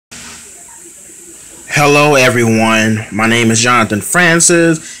Hello everyone, my name is Jonathan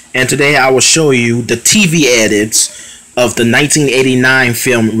Francis, and today I will show you the TV edits of the 1989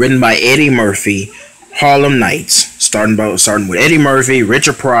 film written by Eddie Murphy, Harlem Nights, starting with Eddie Murphy,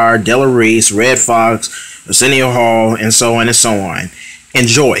 Richard Pryor, Della Reese, Red Fox, Arsenio Hall, and so on and so on.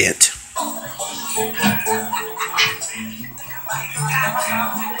 Enjoy it.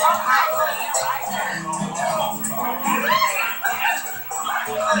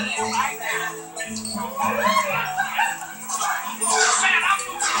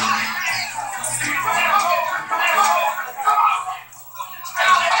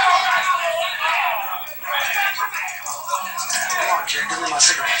 Give me my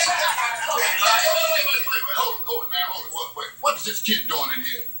cigarettes. Wait, hold it, man. Hold it. What is this kid doing in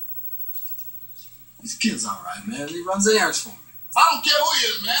here? This kid's alright, man. He runs errands for me. I don't care who he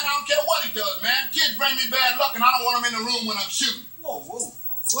is, man. I don't care what he does, man. Kids bring me bad luck, and I don't want him in the room when I'm shooting. Whoa.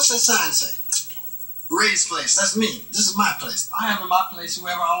 What's that sign say? Ray's place. That's me. This is my place. I have in my place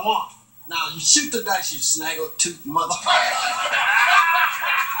whoever I want. Now, you shoot the dice, you snaggle-tooth mother.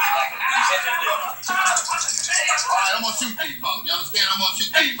 Alright, I'm gonna shoot these bugs. You understand? I'm gonna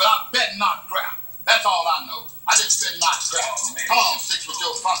shoot these, but I bet not crap. That's all I know. I just bet not crap. Come on, Six, with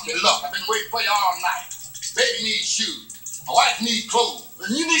your funky luck. I've been waiting for you all night. Baby needs shoes. My wife needs clothes.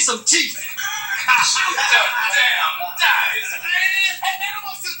 And you need some teeth. Shoot the damn dice, man. Hey, man, I'm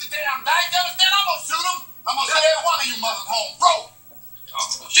gonna shoot the damn dice. You understand? I'm gonna shoot them. I'm gonna send every one of you mothers home broke.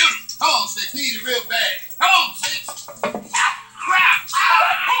 Shoot him. Come on, Six. Need it real bad. Come on, Six. Crap.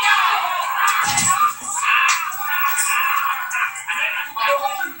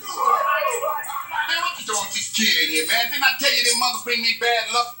 Man, what you doing with this kid in here, man? Didn't I tell you them mothers bring me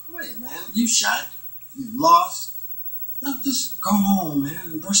bad luck? Wait, man. You shot. You lost. Now just go home, man,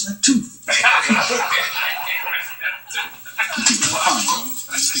 and brush that tooth. You think that's funny, bro?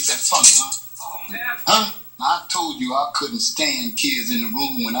 You think that's funny, huh? Huh? I told you I couldn't stand kids in the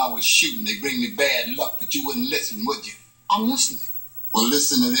room when I was shooting. They bring me bad luck, but you wouldn't listen, would you? I'm listening. Well,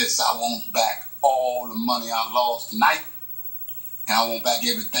 listen to this. I want back all the money I lost tonight, and I want back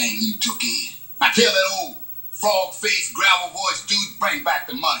everything you took in. Now tell that old frog-faced, gravel-voiced dude bring back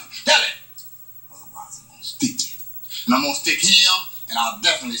the money. Tell it. Otherwise, I'm going to stick you. And I'm going to stick him, and I'll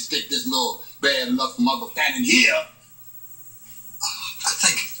definitely stick this little bad luck mother standing here. I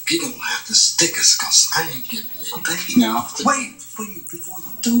think you're going to have to stick us, because I ain't giving you a thing. Now, Wait, please, before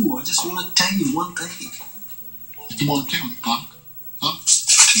you do, I just want to tell you one thing. What you want to tell me, punk? Huh?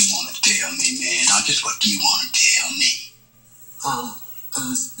 What you want to tell me, man? Now, just what you want to tell me?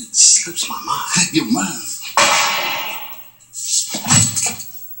 It slips my mind. Slip your mind.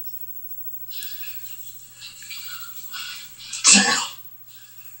 Damn.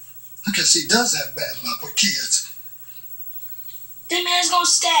 I guess he does have bad luck with kids. That man's gonna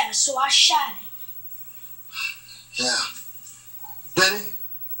stab us, so I shot him. Yeah. Benny,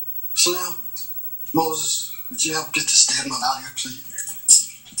 Slim, Moses, would you help get this dead man out of here, please?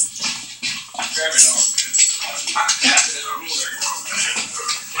 Grab it on.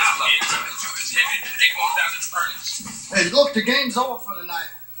 Hey, look, the game's over for the night.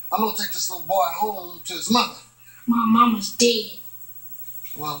 I'm gonna take this little boy home to his mother. My mama's dead.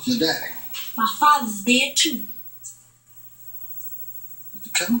 Well, your daddy. My father's dead too. Did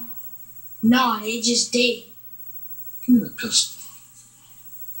you kill him? No, they just dead. Give me that pistol.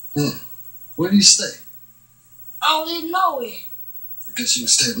 Yeah. Where do you stay? I don't live nowhere. I guess you can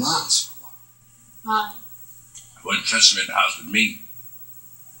stay at my house for a while. Alright. I wouldn't trust him in the house with me.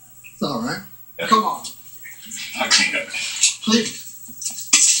 It's all right. Come on. I clean up. Please.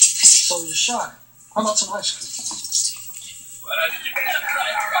 So you shot him. How about some ice cream? What I did you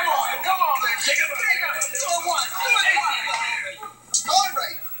Come on, baby. Take it up. Going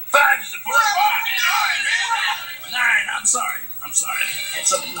right. 5 is a boy. 9, man. 9. I'm sorry. I had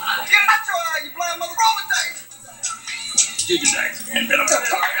something. Get out your eye, you blind mother. Roll the dice. Do your dice, man. Let him go. Let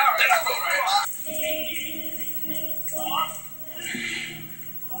him go right.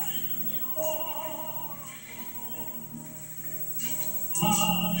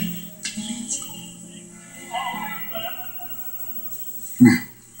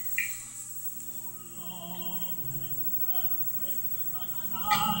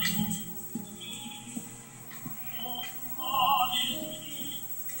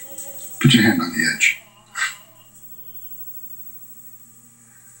 Put your hand on the edge.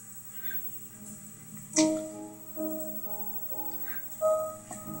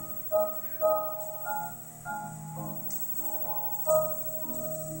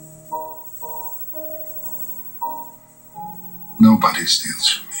 Nobody steals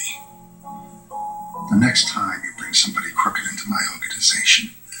from me. The next time you bring somebody crooked into my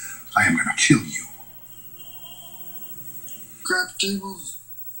organization, I am going to kill you. Crap tables?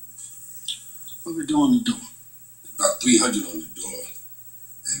 What we doing on the door? About 300 on the door.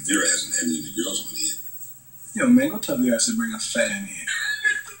 And Vera hasn't had any of the girls on yet. Yo, man, go tell Vera to bring a fat in here.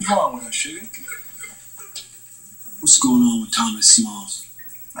 What's wrong with her, sugar? What's going on with Thomas Smalls?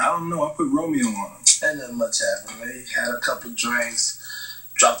 I don't know. I put Romeo on him. Ain't nothing much happened, man. He had a couple drinks,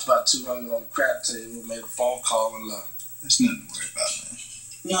 dropped about 200 on the crap table, made a phone call and left. That's nothing to worry about, man.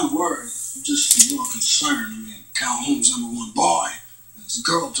 I'm not worried. I'm just a little concerned. I mean, Calhoun's #1 boy. As a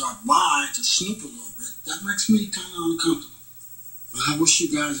girl dropped by to snoop a little bit, that makes me kind of uncomfortable. But I wish you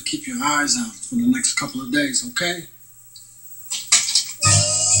guys would keep your eyes out for the next couple of days, okay?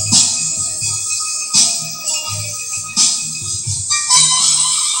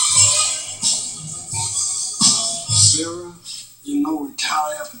 Sarah, you know we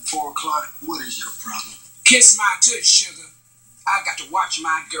tie up at 4 o'clock. What is your problem? Kiss my tush, sugar. I've got to watch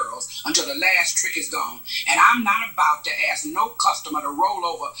my girls until the last trick is gone, and I'm not about to ask no customer to roll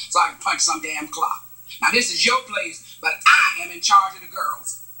over so I can punch some damn clock. Now, this is your place, but I am in charge of the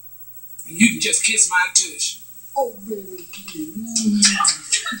girls. And you can just kiss my tush. Oh, baby,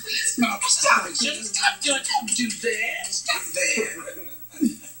 Stop it, sugar. Stop doing that. Don't do that. Stop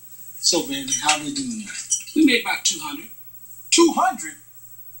that. So, baby, how they doing now? We made about 200. 200?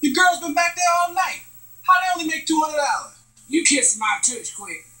 The girl's been back there all night. How they only make $200? You kiss my tush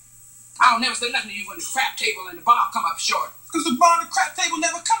quick. I'll never say nothing to you when the crap table and the bar come up short. Because the bar and the crap table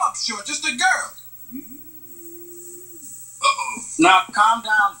never come up short, just the girls. Uh-oh. Now, calm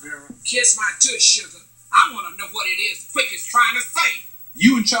down, Vera. Kiss my tush, sugar. I want to know what it is Quick is trying to say.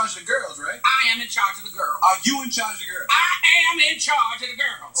 You in charge of the girls, right? I am in charge of the girls. Are you in charge of the girls? I am in charge of the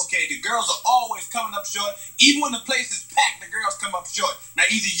girls. Okay, the girls are always coming up short. Even when the place is packed, the girls come up short. Now,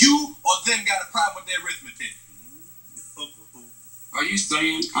 either you or them got a problem with their arithmetic. Are you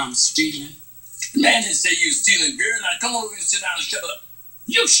saying I'm stealing? Man didn't say you was stealing, girl. Now come over and sit down and shut up.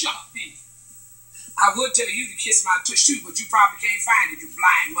 You shut up, Benny. I would tell you to kiss my tush too, but you probably can't find it, you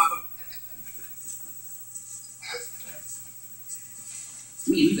blind mother.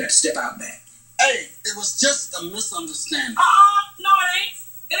 You got to step out back. Hey, it was just a misunderstanding. No it ain't.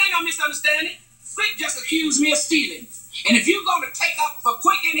 It ain't no misunderstanding. Quick just accused me of stealing. And if you're going to take up for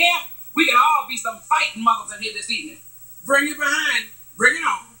Quick in here, we can all be some fighting mothers in here this evening. Bring it behind. Bring it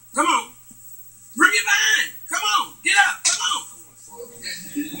on. Come on. Bring it behind. Come on. Get up. Come on.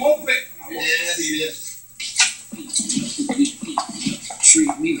 Come on, Quick. Yeah, he is.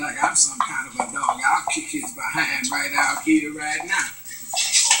 Treat me like I'm some kind of a dog. I'll kick his behind right out here, right now.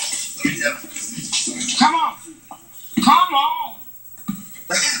 Come on. Come on.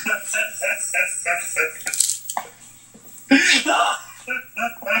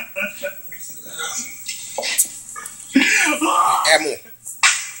 Add more.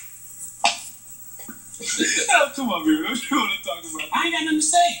 Come on, baby. What you want to talk about? I ain't got nothing to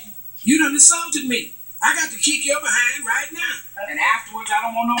say. You done insulted me. I got to kick your behind right now. And afterwards, I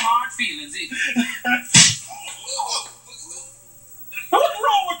don't want no hard feelings either. What's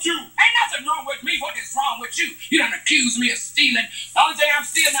wrong with you? Ain't nothing wrong with me. What is wrong with you? You done accused me of stealing. The only thing I'm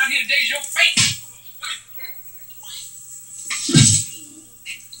stealing out here today is your face.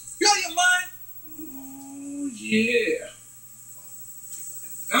 You out of your mind? Oh, yeah.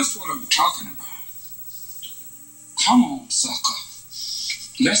 That's what I'm talking about. Come on, sucker.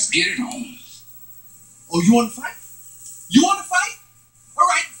 Let's get it on. Oh, you want to fight? You want to fight? All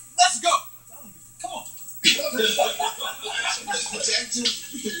right, let's go. Come on.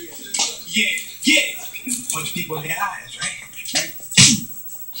 Yeah. Punch people in their eyes, right?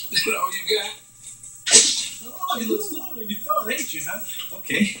 That's all you got? Oh, you look slow than you thought, ain't you, huh?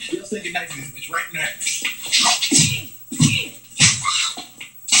 Okay, we'll say goodnight to this bitch right now.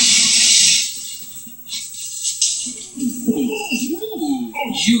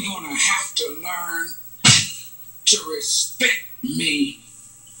 Ooh, you're gonna have to learn to respect me.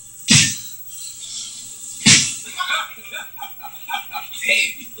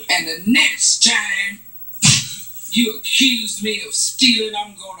 And the next time you accuse me of stealing,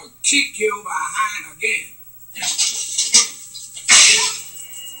 I'm gonna kick you behind again.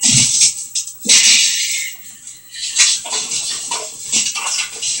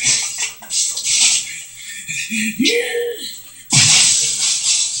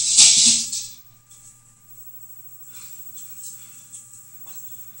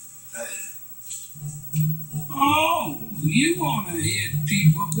 Oh, you want to hit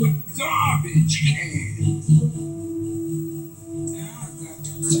people with garbage cans. Now I got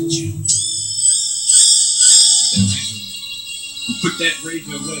to cut you. Put that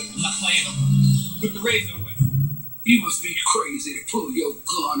razor away. I'm not playing no more. Put the razor away. You must be crazy to pull your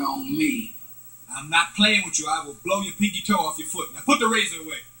gun on me. I'm not playing with you. I will blow your pinky toe off your foot. Now put the razor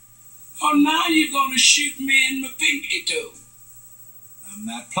away. Oh, now you're gonna shoot me in my pinky toe. I'm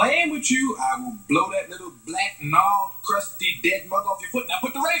not playing with you. I will blow that little black, gnarled, crusty, dead mug off your foot. Now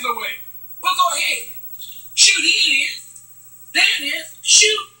put the razor away. Well, go ahead. Shoot, here it is. There it is.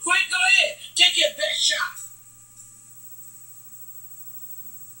 Shoot. Quick, go ahead. Take your best shot.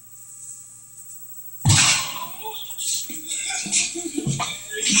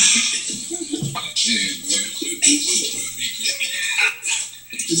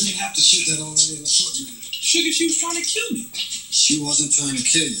 You didn't have to shoot that old lady in the foot, man. Sugar, she was trying to kill me. She wasn't trying to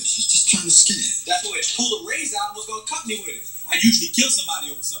kill you. She was just trying to scare you. That's why it pulled a razor out and was going to cut me with it. I usually kill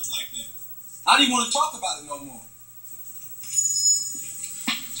somebody over something like that. I didn't want to talk about it no more.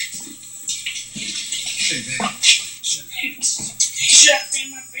 Hey, baby. Shut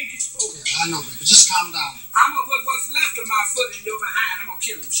in my pinky toe. Yeah, I know, baby. Just calm down. I'm gonna put what's left of my foot in your behind. I'm gonna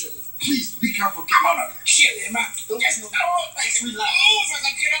kill him, Sugar. Please, be careful. I'm gonna kill him. Just relax. Oh, if I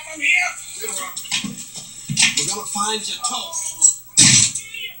can get up from here. We're gonna find your toe.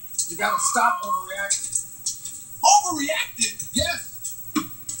 You gotta stop overreacting. Overreacted? Yes.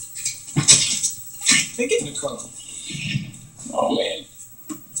 Hey, get in the car. Oh, man.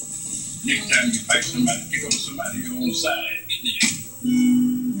 Next time you fight somebody, pick on somebody your own side. Get there.